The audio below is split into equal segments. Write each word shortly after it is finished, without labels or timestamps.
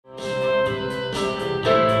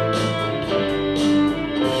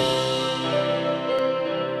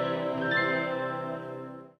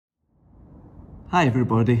Hi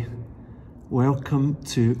everybody, welcome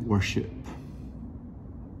to worship.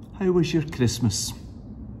 How was your Christmas?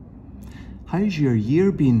 How's your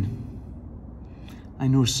year been? I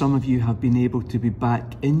know some of you have been able to be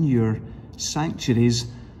back in your sanctuaries.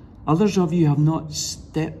 Others of you have not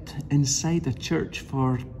stepped inside a church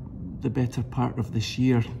for the better part of this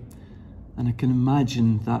year. And I can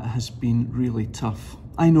imagine that has been really tough.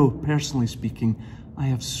 I know, personally speaking, I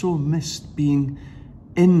have so missed being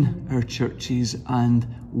in our churches and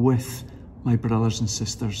with my brothers and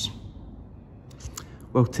sisters.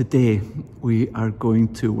 Well, today we are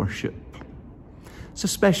going to worship. It's a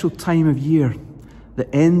special time of year,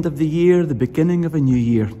 the end of the year, the beginning of a new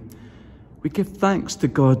year. We give thanks to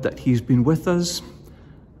God that He's been with us,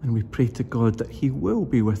 and we pray to God that He will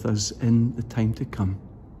be with us in the time to come.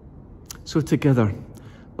 So together,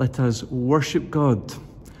 let us worship God.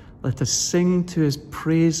 Let us sing to His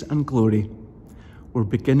praise and glory. We're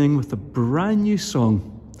beginning with a brand new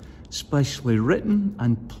song, specially written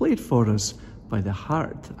and played for us by the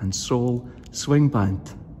Heart and Soul Swing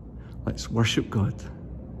Band. Let's worship God.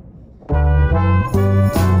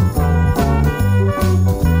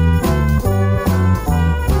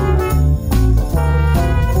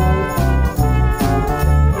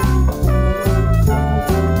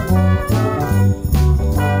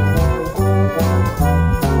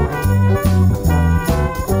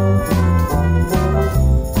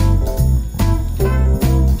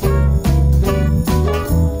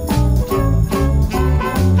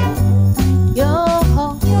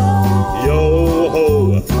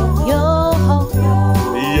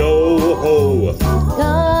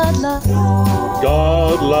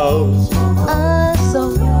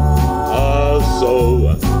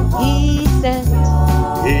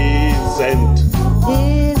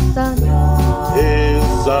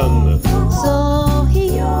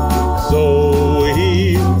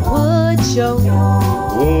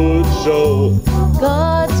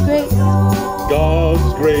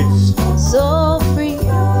 God's grace, so free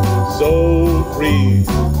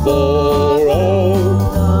for all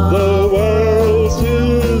the world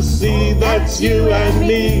to see. That's you and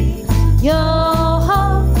me.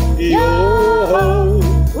 Yo-ho,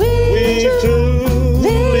 we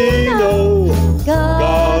truly know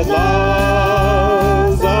God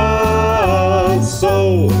loves us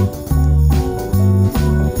so.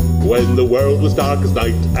 When the world was dark as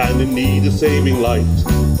night and in need of saving light,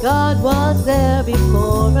 God was there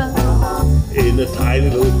before us. In a tiny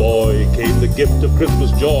little boy came the gift of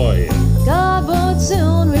Christmas joy. God would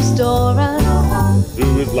soon restore us.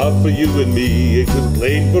 Through His love for you and me, it was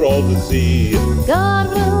plain for all to see. God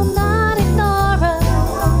will not ignore us.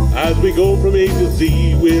 As we go from A to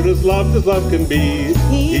Z, we're as loved as love can be.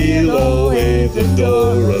 He'll always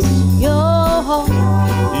adore us. Yo-ho,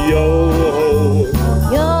 yo-ho,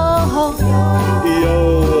 yo-ho,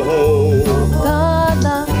 yo-ho.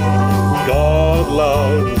 God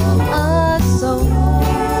loves us so.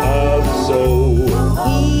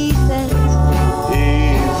 He sent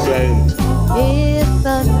His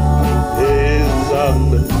Son.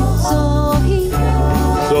 So He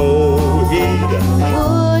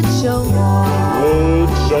would show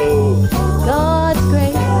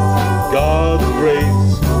God's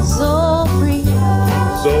grace, so free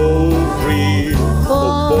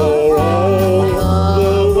for all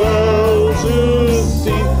the world to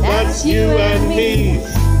see. That's you and me.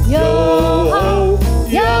 Yo-ho,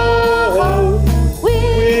 yo-ho, we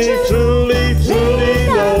truly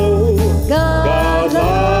know God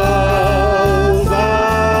loves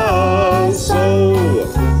us so.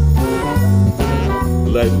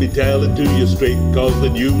 Let me tell it to you straight, cause the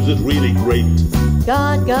news is really great.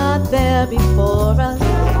 God got there before us.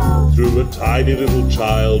 Through a tiny little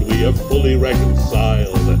child we are fully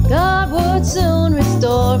reconciled. God would soon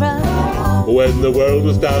restore us. When the world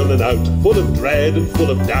was down and out, full of dread and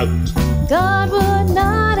full of doubt, God would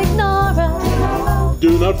not ignore us.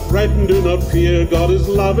 Do not fret and do not fear, God is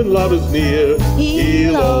love and love is near.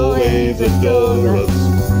 He'll always adore us.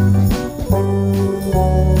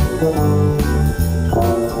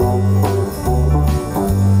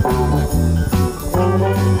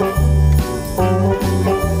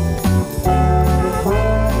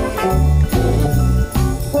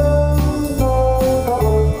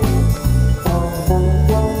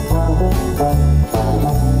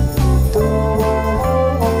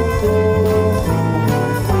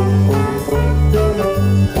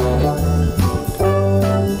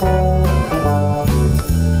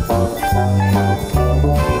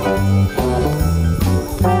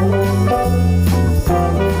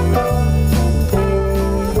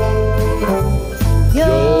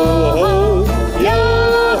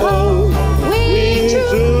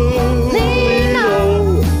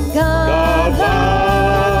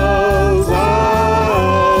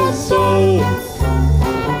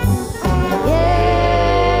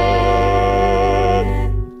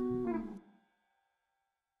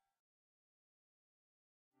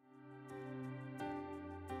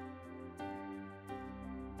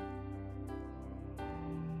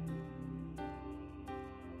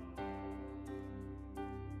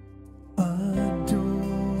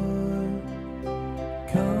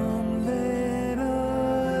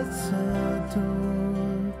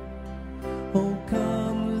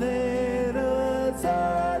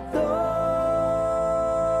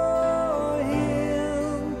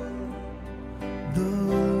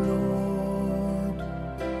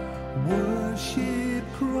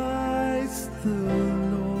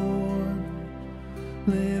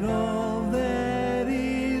 Let all that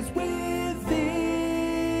is within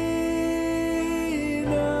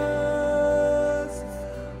us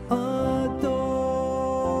adore.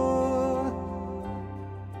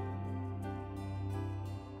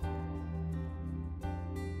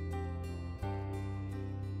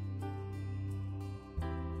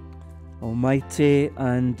 Almighty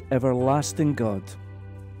and everlasting God,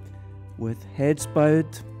 with heads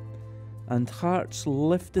bowed and hearts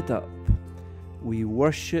lifted up, we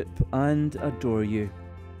worship and adore you.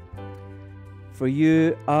 For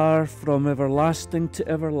you are from everlasting to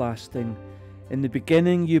everlasting. In the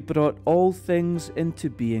beginning you brought all things into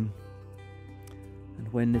being.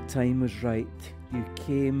 And when the time was right, you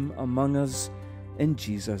came among us in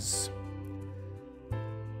Jesus.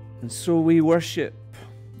 And so we worship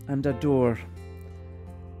and adore,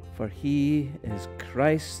 for he is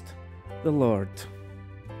Christ the Lord.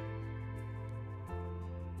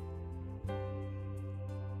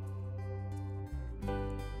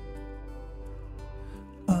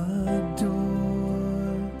 Adore,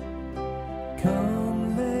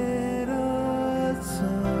 come let us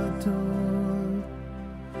adore.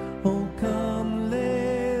 Oh, come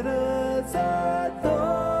let us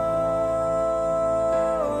adore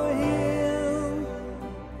him,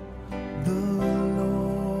 the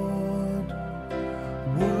Lord.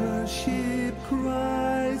 Worship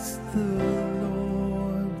Christ the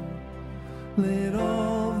Lord. Let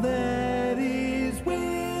all that is within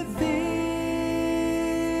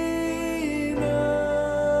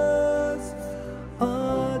us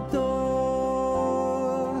adore.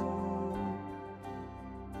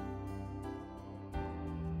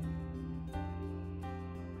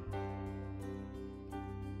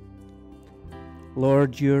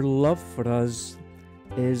 Lord, your love for us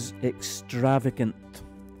is extravagant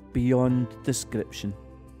beyond description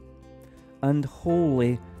and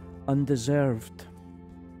wholly undeserved.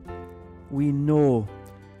 We know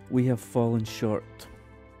we have fallen short.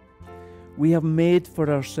 We have made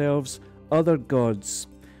for ourselves other gods.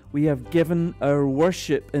 We have given our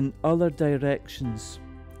worship in other directions.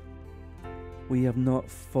 We have not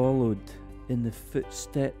followed in the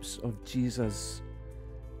footsteps of Jesus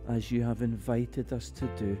as you have invited us to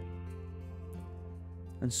do.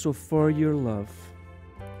 And so for your love,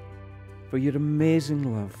 for your amazing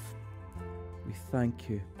love, we thank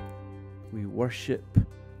you. We worship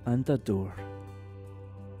and adore.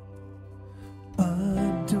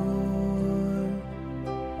 Adore,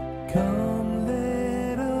 come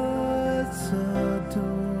let us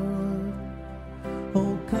adore.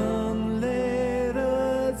 Oh, come let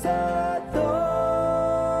us adore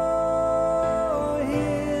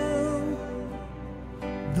him,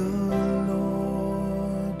 the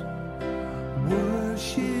Lord.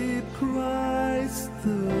 Worship Christ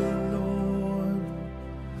the Lord.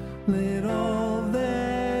 Let all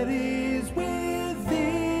that is within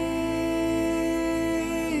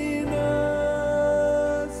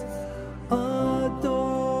us adore.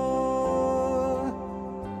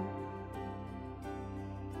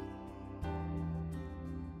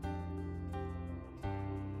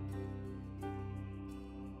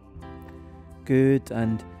 Good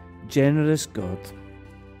and generous God,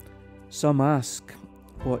 some ask,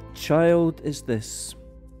 what child is this?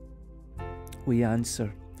 We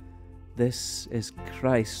answer, this is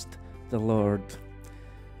Christ the Lord.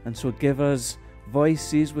 And so give us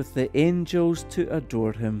voices with the angels to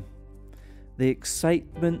adore him, the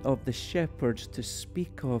excitement of the shepherds to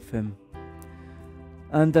speak of him,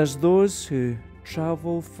 and as those who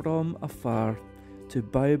travel from afar to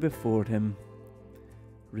bow before him,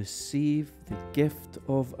 receive the gift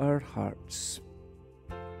of our hearts.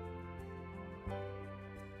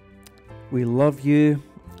 We love you,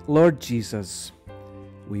 Lord Jesus.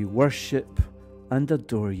 We worship and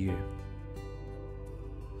adore you.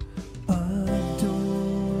 Adore,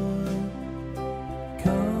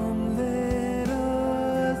 come let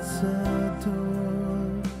us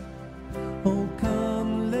adore. Oh,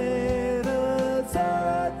 come let us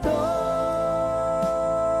adore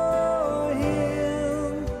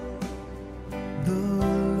him, the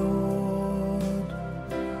Lord.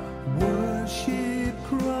 Worship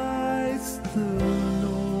Christ the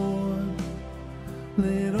Lord.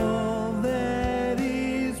 Let all that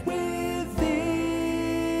is within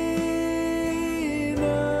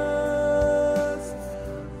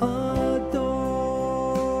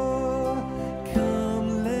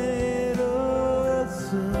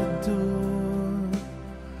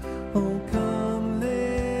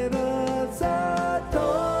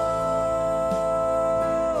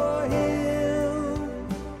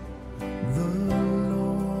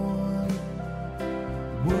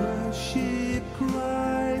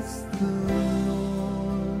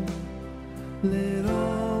Let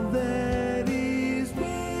all that is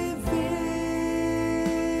within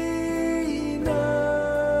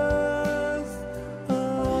us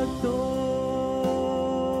adore.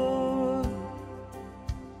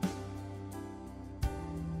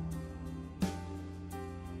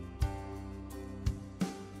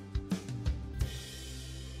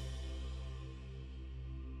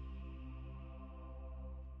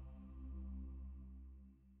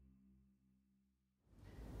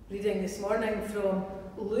 Reading this morning from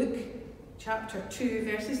Luke chapter 2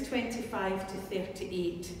 verses 25 to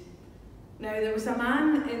 38. Now there was a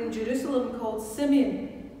man in Jerusalem called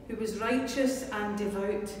Simeon who was righteous and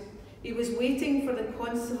devout. He was waiting for the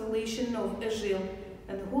consolation of Israel,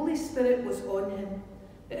 and the Holy Spirit was on him.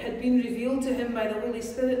 It had been revealed to him by the Holy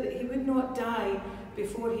Spirit that he would not die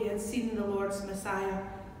before he had seen the Lord's Messiah.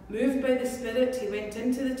 Moved by the Spirit, he went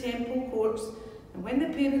into the temple courts, and when the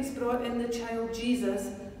parents brought in the child Jesus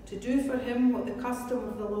to do for him what the custom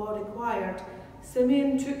of the law required,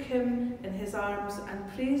 Simeon took him in his arms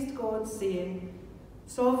and praised God, saying,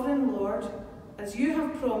 Sovereign Lord, as you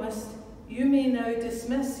have promised, you may now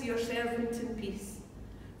dismiss your servant in peace.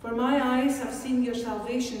 For my eyes have seen your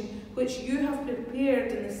salvation, which you have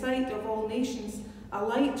prepared in the sight of all nations, a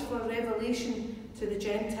light for revelation to the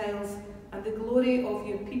Gentiles, and the glory of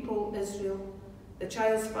your people Israel. The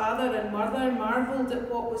child's father and mother marvelled at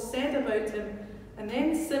what was said about him, and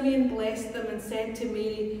then Simeon blessed them and said to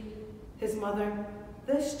Mary, his mother,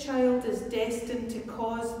 This child is destined to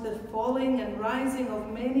cause the falling and rising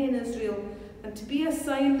of many in Israel, and to be a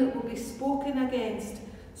sign that will be spoken against,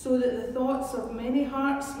 so that the thoughts of many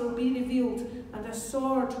hearts will be revealed, and a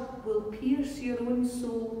sword will pierce your own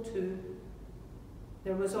soul too.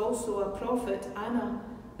 There was also a prophet, Anna,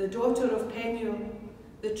 the daughter of Penuel,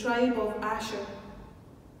 the tribe of Asher.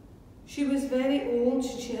 She was very old.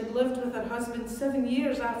 She had lived with her husband 7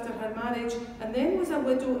 years after her marriage, and then was a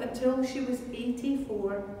widow until she was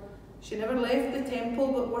 84. She never left the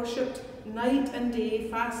temple but worshipped night and day,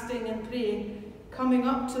 fasting and praying. Coming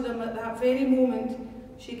up to them at that very moment,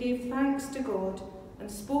 she gave thanks to God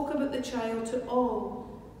and spoke about the child to all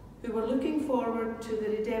who were looking forward to the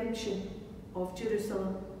redemption of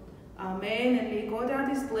Jerusalem. Amen, and may God add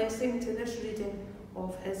his blessing to this reading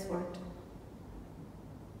of his word.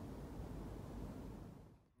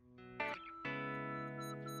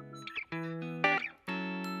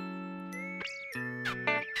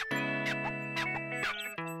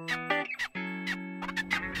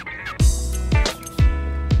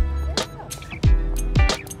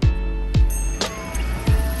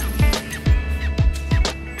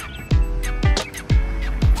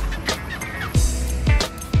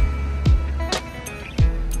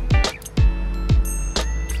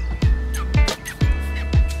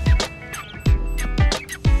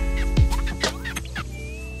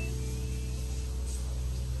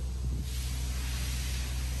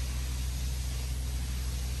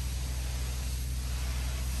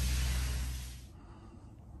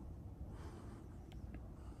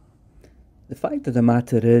 The fact of the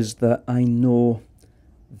matter is that I know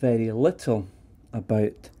very little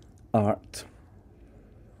about art.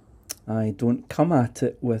 I don't come at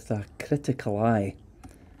it with a critical eye.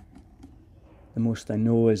 The most I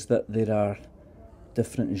know is that there are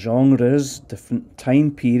different genres, different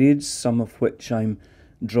time periods, some of which I'm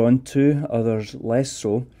drawn to, others less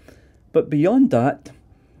so. But beyond that,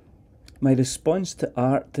 my response to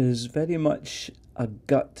art is very much a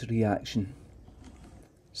gut reaction.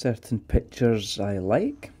 Certain pictures I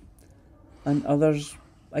like, and others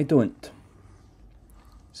I don't.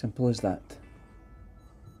 Simple as that.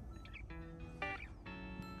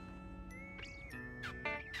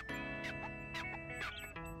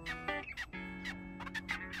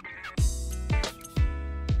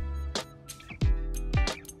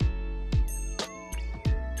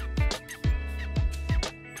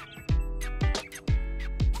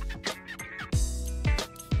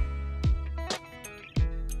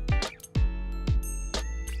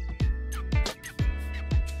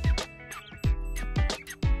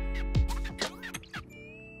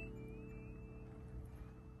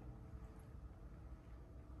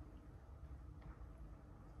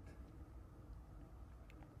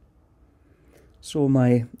 So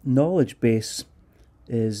my knowledge base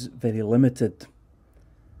is very limited,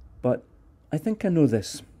 but I think I know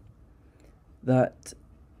this, that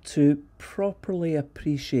to properly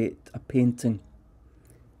appreciate a painting,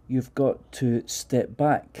 you've got to step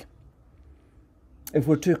back. If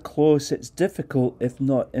we're too close, it's difficult, if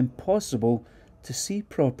not impossible, to see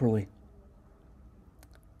properly.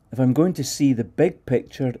 If I'm going to see the big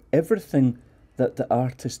picture, everything that the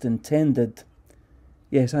artist intended,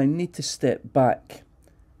 yes, I need to step back.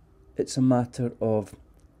 it's a matter of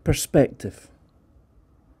perspective.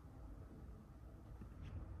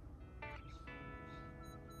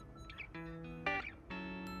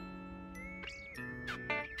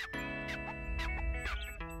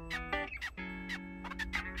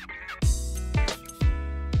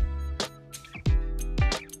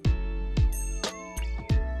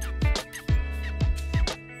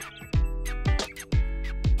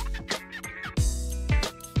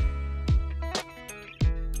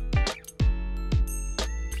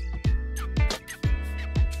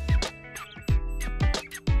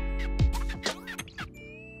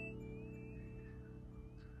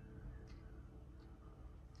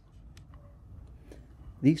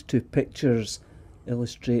 These two pictures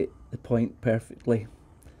illustrate the point perfectly.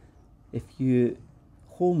 If you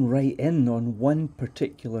home right in on one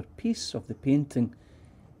particular piece of the painting,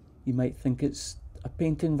 you might think it's a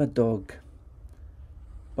painting of a dog.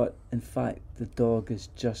 But in fact, the dog is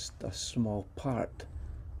just a small part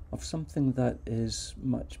of something that is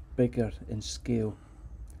much bigger in scale.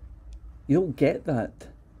 You don't get that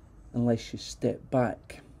unless you step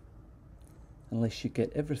back, unless you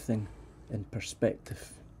get everything in perspective.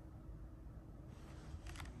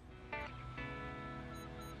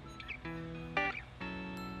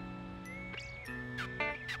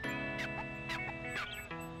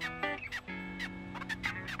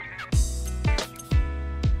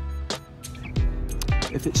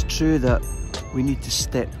 If it's true that we need to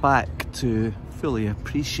step back to fully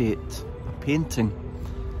appreciate a painting,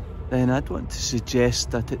 then I'd want to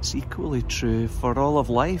suggest that it's equally true for all of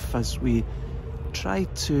life as we try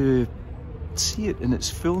to see it in its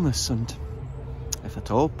fullness and, if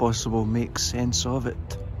at all possible, make sense of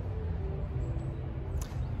it.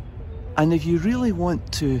 And if you really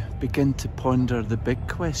want to begin to ponder the big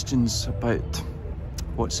questions about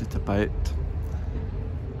what's it about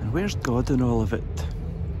and where's God in all of it,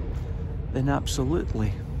 then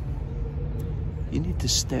absolutely, you need to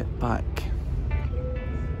step back.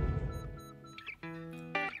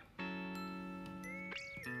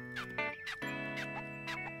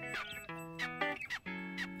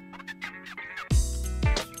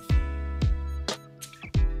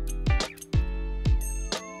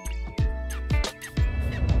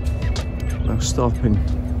 Well, stopping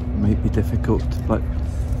might be difficult, but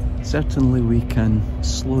certainly we can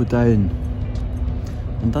slow down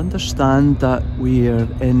and understand that we are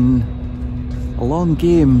in a long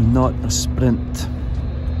game, not a sprint.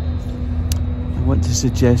 I want to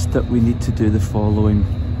suggest that we need to do the following.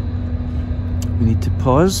 We need to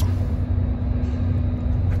pause.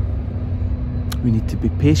 We need to be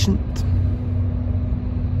patient.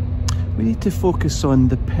 We need to focus on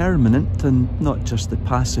the permanent and not just the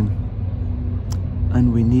passing.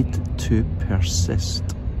 And we need to persist.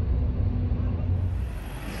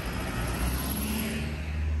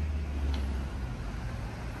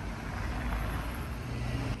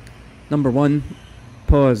 Number one,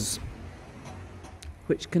 pause,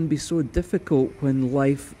 which can be so difficult when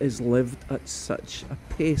life is lived at such a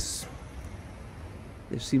pace.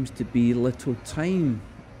 There seems to be little time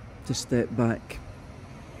to step back.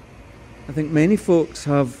 I think many folks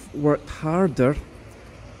have worked harder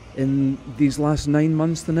in these last 9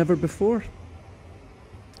 months than ever before.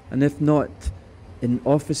 And if not in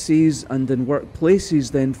offices and in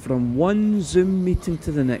workplaces, then from one Zoom meeting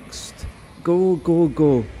to the next. Go, go,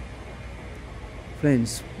 go.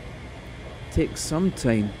 Friends, take some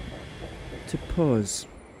time to pause.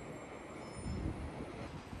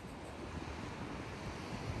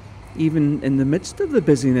 Even in the midst of the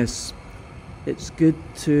busyness, it's good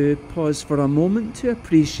to pause for a moment to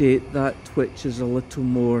appreciate that which is a little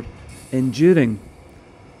more enduring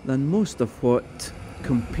than most of what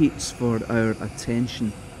competes for our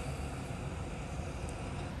attention.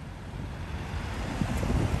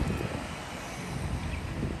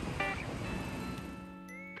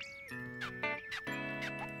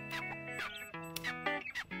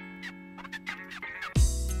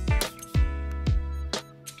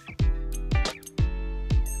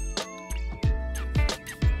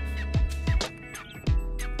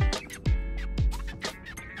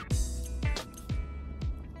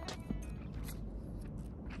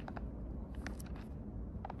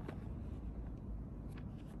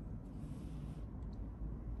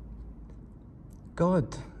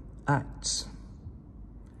 God acts.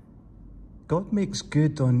 God makes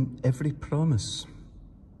good on every promise.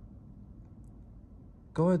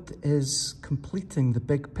 God is completing the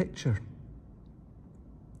big picture.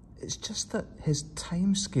 It's just that his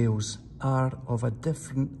timescales are of a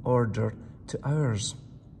different order to ours.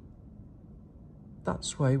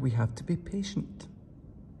 That's why we have to be patient.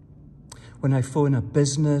 When I phone a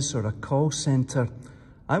business or a call centre,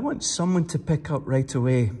 I want someone to pick up right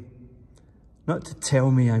away, not to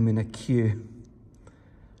tell me I'm in a queue.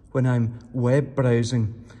 When I'm web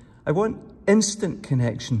browsing, I want instant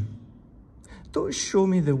connection. Don't show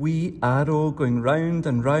me the wee arrow going round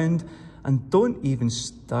and round, and don't even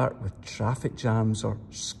start with traffic jams or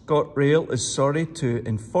ScotRail is sorry to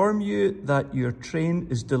inform you that your train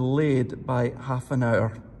is delayed by half an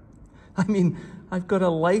hour. I mean, I've got a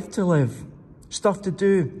life to live, stuff to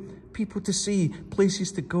do, people to see,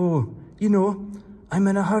 places to go. You know, I'm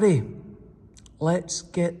in a hurry. Let's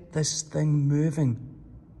get this thing moving.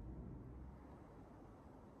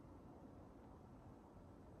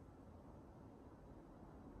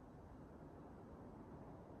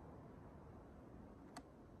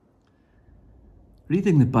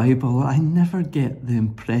 Reading the Bible, I never get the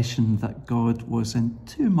impression that God was in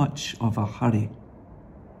too much of a hurry.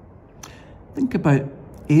 Think about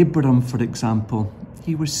Abram, for example.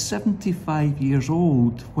 He was 75 years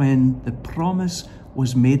old when the promise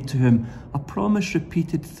was made to him, a promise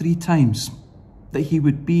repeated 3 times, that he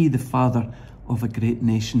would be the father of a great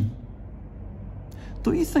nation.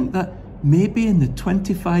 Don't you think that maybe in the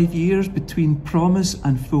 25 years between promise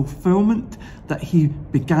and fulfillment that he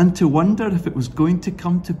began to wonder if it was going to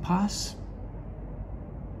come to pass?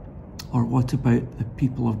 Or what about the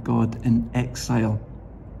people of God in exile?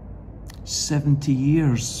 70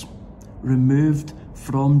 years removed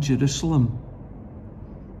from Jerusalem.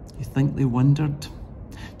 Do you think they wondered? Do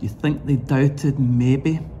you think they doubted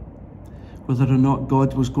maybe whether or not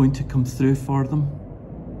God was going to come through for them?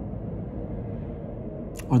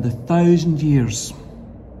 Or the 1,000 years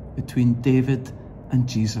between David and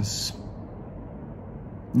Jesus?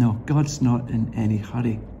 No, God's not in any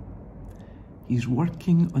hurry. He's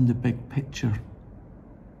working on the big picture.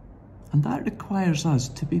 And that requires us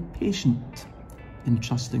to be patient in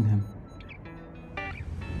trusting him.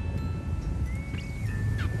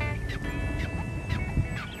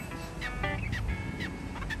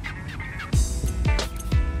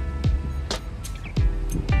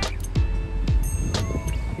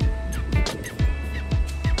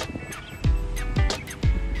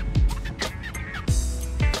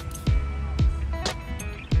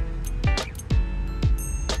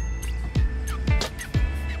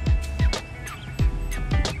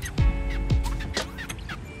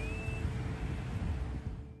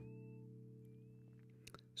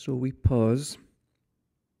 So we pause,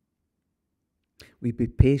 we be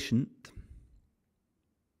patient,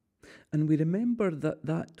 and we remember that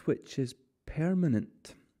that which is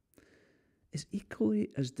permanent is equally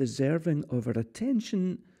as deserving of our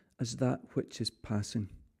attention as that which is passing.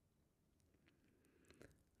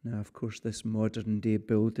 Now, of course, this modern day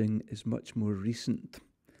building is much more recent,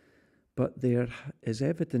 but there is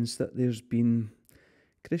evidence that there's been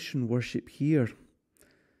Christian worship here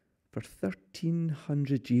for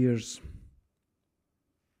 1,300 years.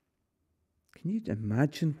 Can you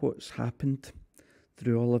imagine what's happened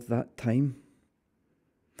through all of that time?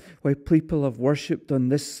 While people have worshipped on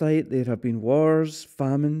this site, there have been wars,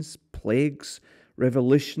 famines, plagues,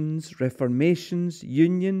 revolutions, reformations,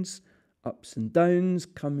 unions, ups and downs,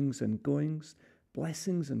 comings and goings,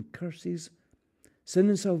 blessings and curses, sin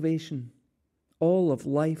and salvation, all of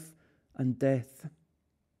life and death.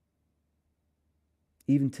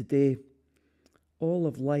 Even today, all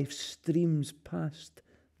of life streams past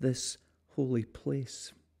this holy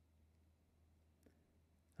place.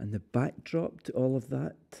 And the backdrop to all of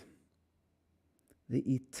that, the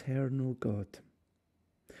eternal God,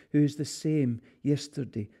 who is the same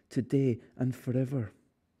yesterday, today, and forever.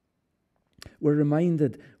 We're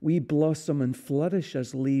reminded we blossom and flourish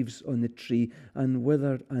as leaves on the tree, and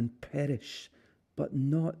wither and perish, but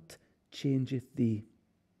naught changeth thee.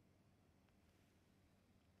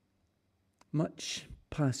 Much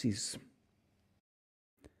passes,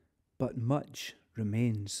 but much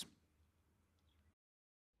remains.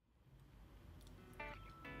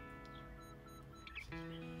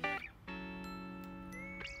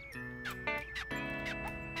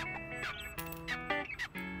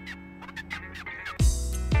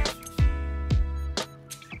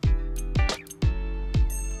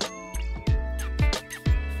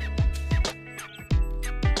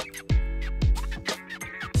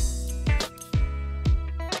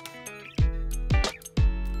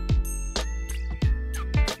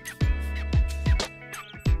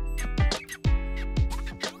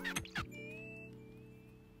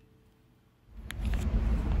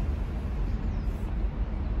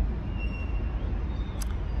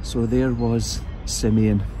 So there was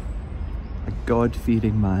Simeon, a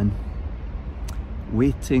God-fearing man,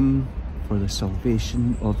 waiting for the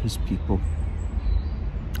salvation of his people.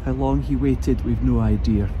 How long he waited, we've no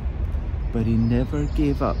idea. but he never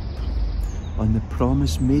gave up on the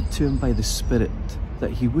promise made to him by the Spirit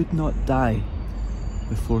that he would not die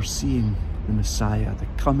before seeing the Messiah, the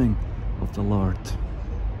coming of the Lord.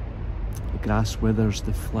 The grass withers,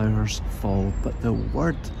 the flowers fall, but the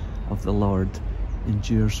word of the Lord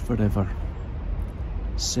endures forever.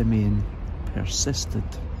 Simeon persisted.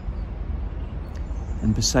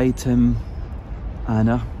 And beside him,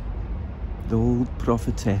 Anna, the old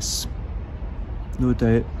prophetess, no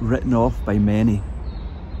doubt written off by many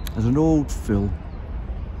as an old fool.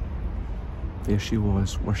 There she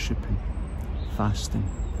was, worshipping, fasting,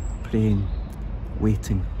 praying,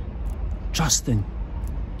 waiting, trusting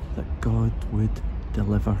that God would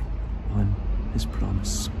deliver on his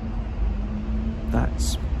promise.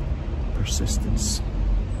 That's persistence.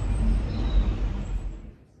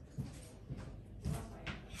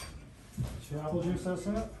 Apple juice, that's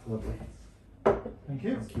it. Lovely. Thank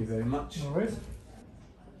you. Thank you very much. No worries.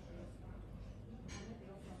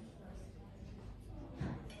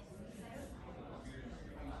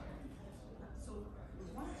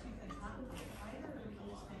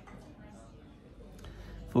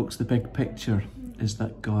 Folks, the big picture is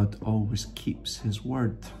that God always keeps his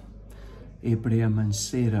word. Abraham and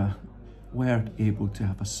Sarah were able to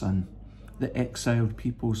have a son. The exiled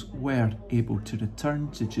peoples were able to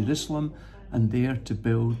return to Jerusalem and there to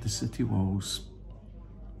build the city walls.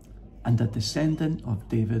 And a descendant of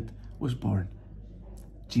David was born,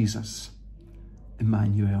 Jesus,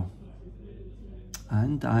 Emmanuel.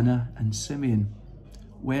 And Anna and Simeon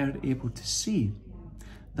were able to see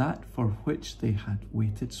that for which they had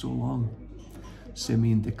waited so long.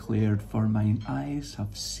 Simeon declared, "For mine eyes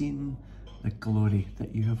have seen the glory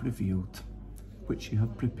that you have revealed, which you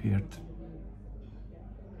have prepared."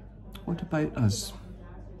 What about us?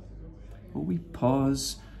 Will we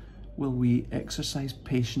pause? Will we exercise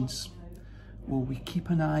patience? Will we keep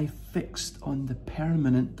an eye fixed on the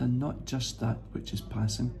permanent and not just that which is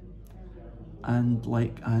passing? And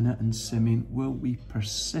like Anna and Simeon, will we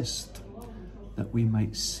persist that we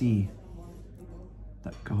might see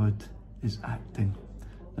that God is acting,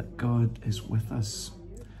 that God is with us,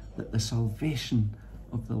 that the salvation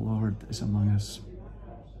of the Lord is among us,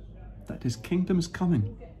 that his kingdom is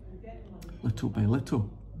coming, little by little,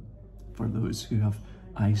 for those who have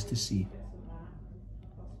eyes to see.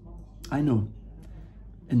 I know,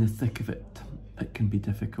 in the thick of it, it can be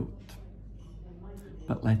difficult,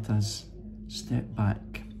 but let us step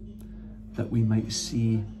back, that we might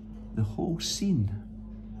see the whole scene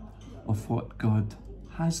of what God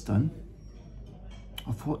has done,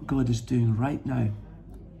 of what God is doing right now,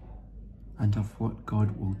 and of what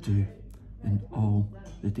God will do in all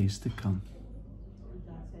the days to come.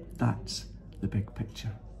 That's the big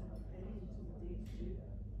picture.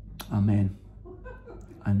 Amen.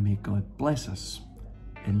 And may God bless us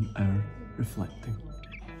in our reflecting.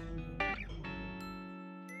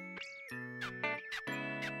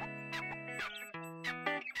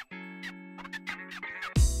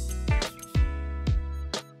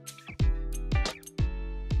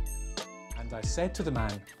 And I said to the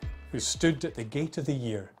man who stood at the gate of the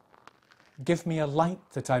year, "Give me a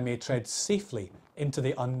light that I may tread safely into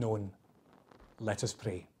the unknown." Let us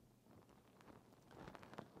pray.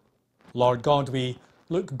 Lord God, we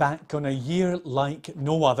look back on a year like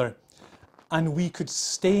no other, and we could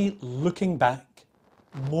stay looking back,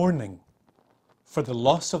 mourning for the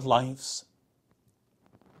loss of lives,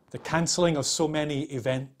 the cancelling of so many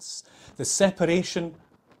events, the separation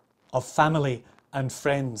of family and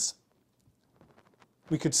friends.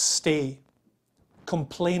 We could stay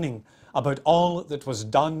complaining about all that was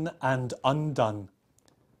done and undone.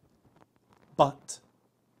 But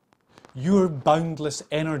your boundless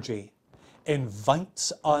energy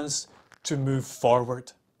invites us to move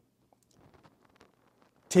forward,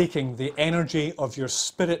 taking the energy of your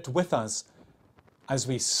Spirit with us as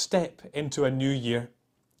we step into a new year.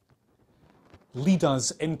 Lead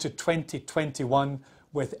us into 2021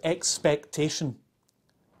 with expectation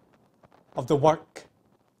of the work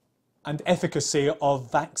and efficacy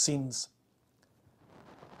of vaccines,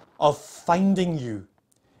 of finding you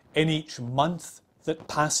in each month that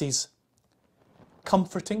passes,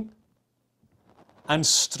 comforting and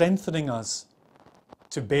strengthening us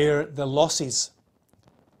to bear the losses,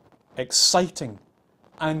 exciting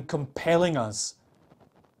and compelling us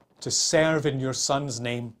to serve in your Son's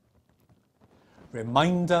name.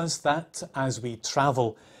 Remind us that as we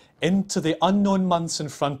travel into the unknown months in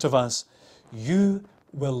front of us, you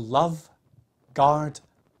will love, guard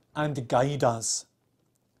and guide us.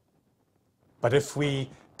 But if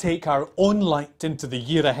we take our own light into the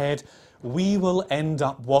year ahead, we will end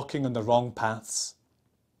up walking on the wrong paths.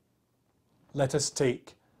 Let us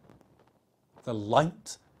take the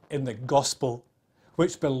light in the gospel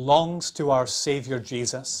which belongs to our Saviour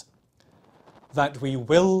Jesus, that we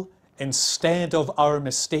will, instead of our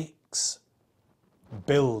mistakes,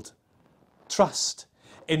 build, trust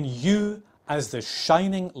in you as the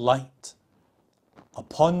shining light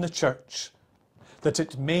upon the church, that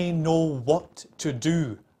it may know what to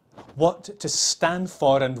do, what to stand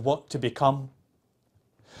for, and what to become.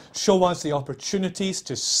 Show us the opportunities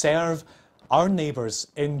to serve our neighbours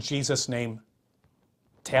in Jesus' name,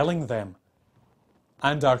 telling them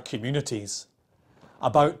and our communities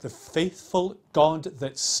about the faithful God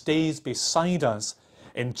that stays beside us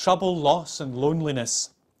in trouble, loss and loneliness,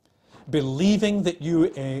 believing that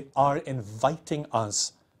you are inviting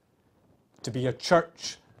us to be a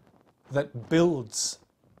church that builds,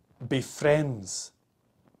 befriends,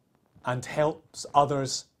 and helps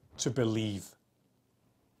others to believe.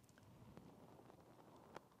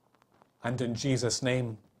 And in Jesus'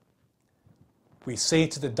 name, we say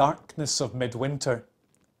to the darkness of midwinter,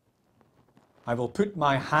 I will put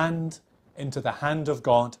my hand into the hand of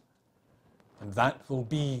God, and that will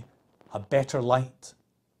be a better light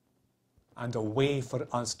and a way for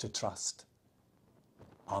us to trust.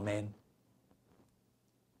 Amen.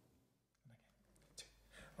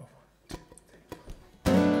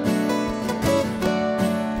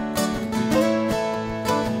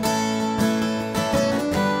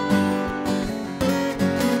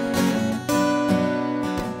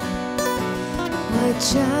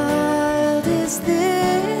 Child, is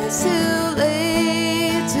this who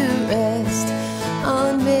laid to rest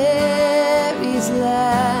on Mary's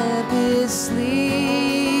lap is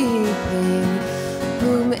sleeping,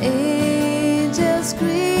 whom angels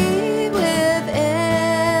greet with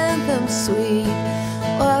anthems sweet,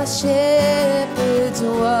 while shepherds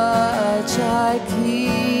watch are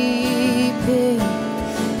keeping.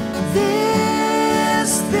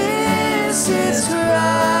 This is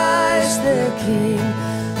Christ the King,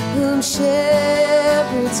 whom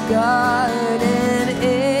shepherds guard and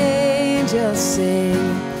angels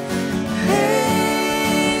sing.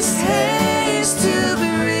 Haste, haste to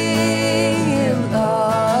bring him,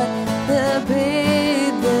 Lord, the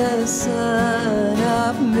babe, the Son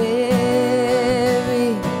of Mary.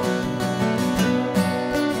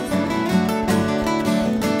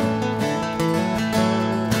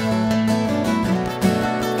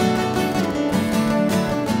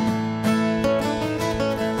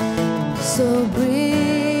 So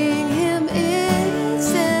bring him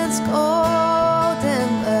incense, gold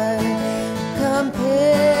and myrrh, come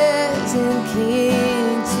peasant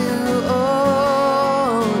king to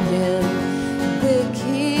own him, the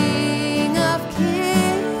King of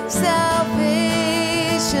kings,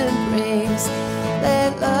 salvation brings.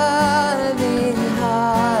 Let loving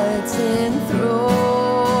hearts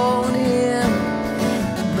enthrone him.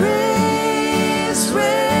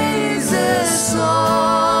 Raise a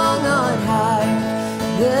song on high.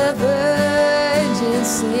 The Virgin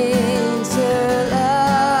sings her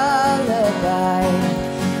lullaby.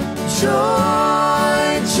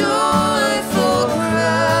 Joy, joyful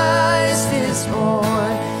Christ is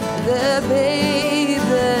born, the babe,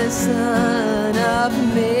 the Son of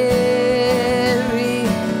Mary.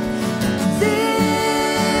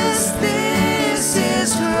 This is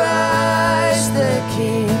Christ the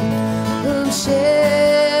King, whom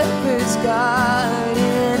shepherds guard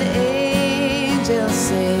and angels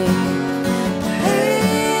sing.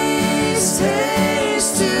 Haste,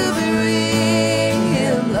 haste to bring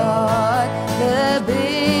him, Lord, the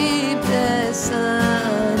babe, the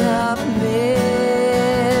Son of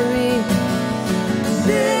Mary.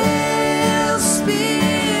 Nails,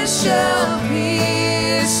 spears shall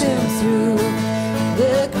pierce him through,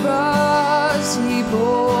 the cross he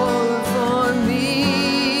bore for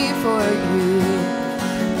me, for you.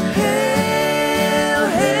 Hail,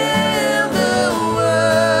 hail, the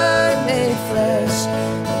Word made flesh,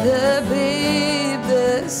 the babe,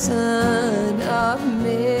 the Son of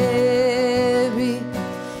Mary,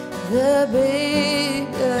 the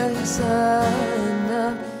babe, the Son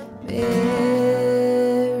of Mary.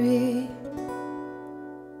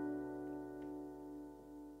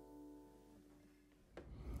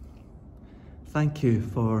 Thank you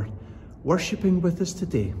for worshipping with us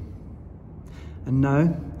today. And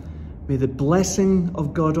now, may the blessing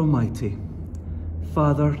of God Almighty,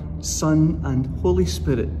 Father, Son, and Holy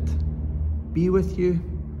Spirit be with you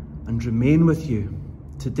and remain with you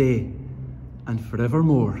today and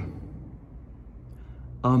forevermore.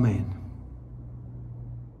 Amen.